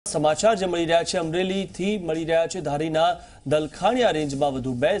સમાચાર જે મળી રહ્યા છે અમરેલીથી મળી રહ્યા છે। ધારીના દલખાણિયા રેન્જમાં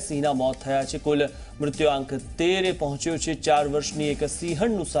વધુ 2 સિંહના મોત થયા છે। કુલ મૃત્યુઆંક 13 પહોંચ્યો છે। 4 વર્ષની એક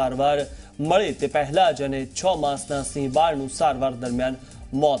સિંહણનું સારવાર મળે તે પહેલા જ અને 6 માસના સિંહ બાળનું સારવાર દરમિયાન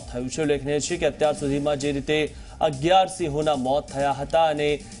મોત થયું છે। ઉલ્લેખનીય છે કે અત્યાર સુધીમાં જે રીતે 11 સિંહોના મોત થયા હતા અને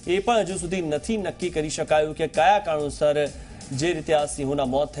એ પણ હજુ સુધી નથી નક્કી કરી શકાયું કે કયા કારણોસર જે રીતે આ સિંહોના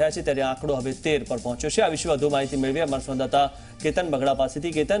મોત થયા છે ત્યારે આંકડો હવે 13 પર પહોંચ્યો છે। આ વિશે વધુ માહિતી મેળવી અમારા સંવાદદાતા કેતન બગડા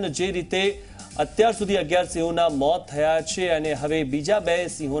પાસેથી। કેતન, જે રીતે અત્યાર સુધી 11 સિંહોના મોત થયા છે અને હવે બીજા 2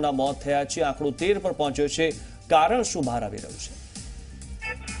 સિંહોના મોત થયા છે, આંકડો 13 પર પહોંચ્યો છે, કારણ શું બહાર આવી રહ્યું છે?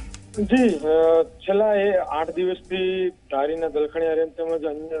 જી, છેલ્લા 8 દિવસથી ધારીના દલખાણિયા રેન્જ તેમજ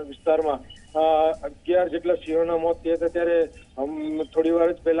અન્ય વિસ્તારમાં 11 જેટલા સિંહોના મોત થયા હતા। ત્યારે થોડી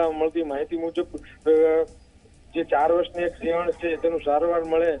વાર જ પહેલા મળતી માહિતી મુજબ જે 4 વર્ષની એક સિંહણ છે તેનું સારવાર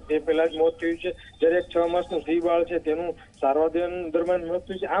મળે તે પહેલા જ મોત થયું છે, જ્યારે એક 6 માસનું સિંહ બાળ છે તેનું સારવાર દરમિયાન મોત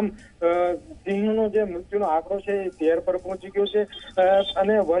થયું છે। આમ સિંહનો જે મૃત્યુનો આંકડો છે એ 13 પર પહોંચી ગયો છે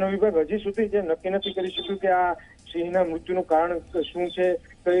અને વન વિભાગ હજી સુધી જે નક્કી નથી કરી શક્યું કે આ સિંહના મૃત્યુનું કારણ શું છે,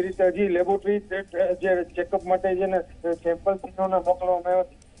 કઈ રીતે। હજી લેબોરેટરી જે ચેકઅપ માટે જેને સેમ્પલ સિંહોના મોકલવામાં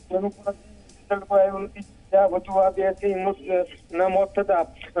આવ્યા તેનું પણ રિઝલ્ટ આવ્યું નથી। ત્યાં વધુ આ 2 સિંહના મોત થતા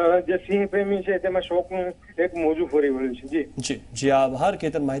જે સિંહ પ્રેમી છે તેમાં શોકનું એક મોજું ફરી વળ્યું છે। જી આભાર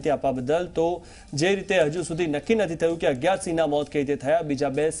કેતન, માહિતી આપવા બદલ। તો જે રીતે હજુ સુધી નક્કી નથી થયું કે 11 સિંહના મોત કઈ રીતે થયા,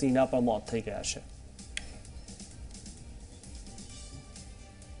 બીજા 2 સિંહના પણ મોત થઈ ગયા છે।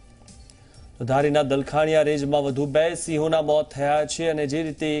 ધારીના દલખાણિયા રેન્જમાં વધુ 2 સિંહોના મોત થયા છે અને જે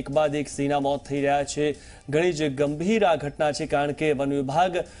રીતે એક બાદ એક સિંહના મોત થઈ રહ્યા છે, ઘણી જ ગંભીર આ ઘટના છે, કારણ કે વન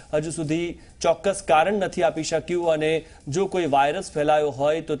વિભાગ હજુ સુધી ચોક્કસ કારણ નથી આપી શક્યું અને જો કોઈ વાયરસ ફેલાયો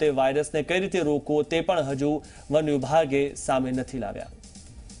હોય તો તે વાયરસને કઈ રીતે રોકવો તે પણ હજુ વન વિભાગે સામે નથી લાવ્યા।